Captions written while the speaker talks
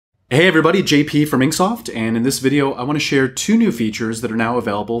Hey everybody, JP from InkSoft, and in this video I want to share two new features that are now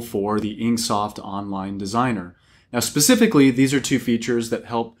available for the InkSoft Online Designer. Now specifically, these are two features that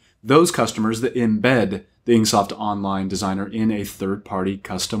help those customers that embed the InkSoft Online Designer in a third-party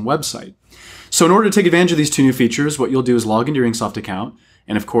custom website. So in order to take advantage of these two new features, what you'll do is log into your InkSoft account,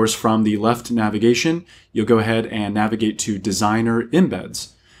 and of course from the left navigation, you'll go ahead and navigate to Designer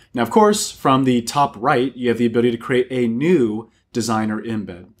Embeds. Now of course, from the top right, you have the ability to create a new Designer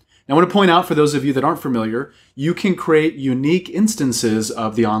Embed. Now, I want to point out for those of you that aren't familiar, you can create unique instances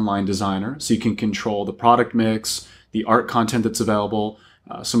of the online designer. So you can control the product mix, the art content that's available,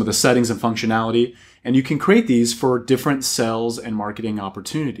 some of the settings and functionality, and you can create these for different sales and marketing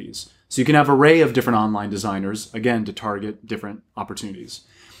opportunities. So you can have an array of different online designers, again, to target different opportunities.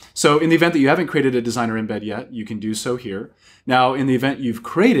 So in the event that you haven't created a designer embed yet, you can do so here. Now, in the event you've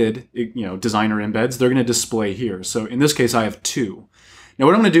created, designer embeds, they're going to display here. So in this case, I have two. Now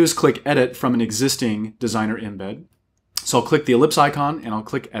what I'm going to do is click Edit from an existing designer embed. So I'll click the ellipse icon and I'll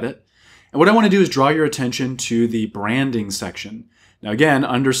click Edit. And what I want to do is draw your attention to the branding section. Now again,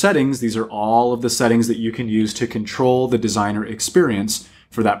 under settings, these are all of the settings that you can use to control the designer experience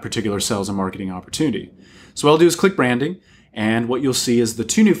for that particular sales and marketing opportunity. So what I'll do is click Branding, and what you'll see is the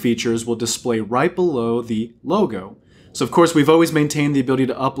two new features will display right below the logo. So of course, we've always maintained the ability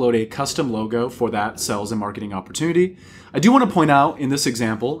to upload a custom logo for that sales and marketing opportunity. I do want to point out in this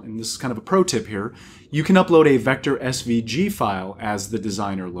example, and this is kind of a pro tip here, you can upload a vector SVG file as the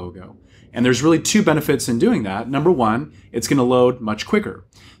designer logo. And there's really two benefits in doing that. Number one, it's going to load much quicker.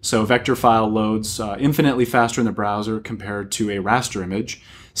 So a vector file loads infinitely faster in the browser compared to a raster image.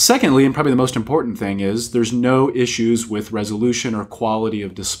 Secondly, and probably the most important thing, is there's no issues with resolution or quality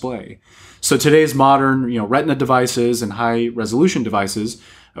of display. So today's modern, Retina devices and high-resolution devices,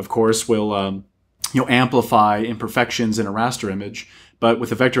 of course, will amplify imperfections in a raster image. But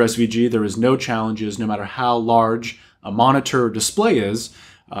with a vector SVG, there is no challenges. No matter how large a monitor or display is,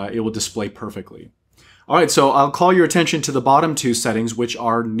 it will display perfectly. All right, so I'll call your attention to the bottom two settings, which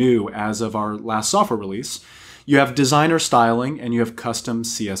are new as of our last software release. You have designer styling and you have custom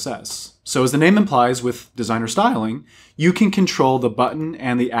CSS. So as the name implies, with designer styling, you can control the button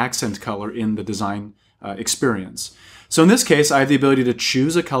and the accent color in the design experience. So in this case, I have the ability to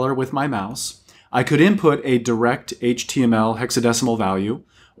choose a color with my mouse. I could input a direct HTML hexadecimal value,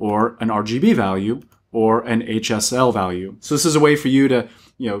 or an RGB value, or an HSL value. So this is a way for you to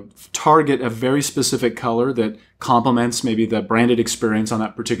target a very specific color that complements maybe the branded experience on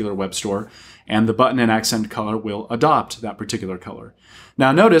that particular web store, and the button and accent color will adopt that particular color.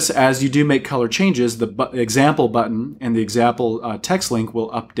 Now notice, as you do make color changes, the example button and the example text link will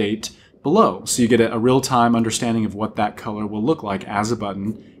update below. So you get a real-time understanding of what that color will look like as a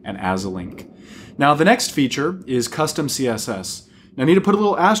button and as a link. Now the next feature is custom CSS. Now I need to put a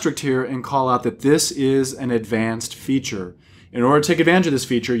little asterisk here and call out that this is an advanced feature. In order to take advantage of this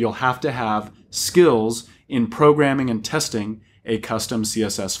feature, you'll have to have skills in programming and testing a custom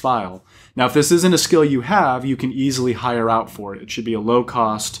CSS file. Now, if this isn't a skill you have, you can easily hire out for it. It should be a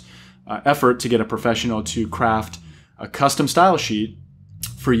low-cost effort to get a professional to craft a custom style sheet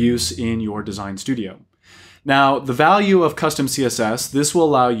for use in your design studio. Now, the value of custom CSS, this will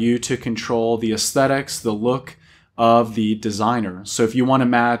allow you to control the aesthetics, the look of the designer. So if you want to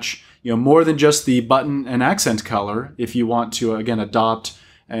match more than just the button and accent color, if you want to, again, adopt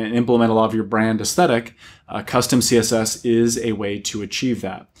and implement a lot of your brand aesthetic, custom CSS is a way to achieve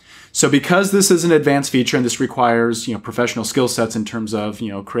that. So because this is an advanced feature and this requires professional skill sets in terms of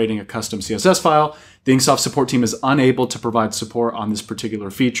creating a custom CSS file, the InkSoft support team is unable to provide support on this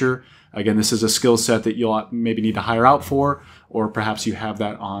particular feature. Again, this is a skill set that you'll maybe need to hire out for, or perhaps you have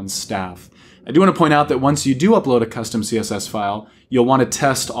that on staff. I do want to point out that once you do upload a custom CSS file, you'll want to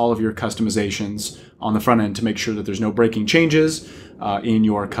test all of your customizations on the front end to make sure that there's no breaking changes in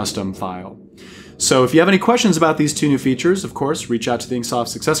your custom file. So if you have any questions about these two new features, of course, reach out to the InkSoft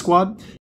Success Squad.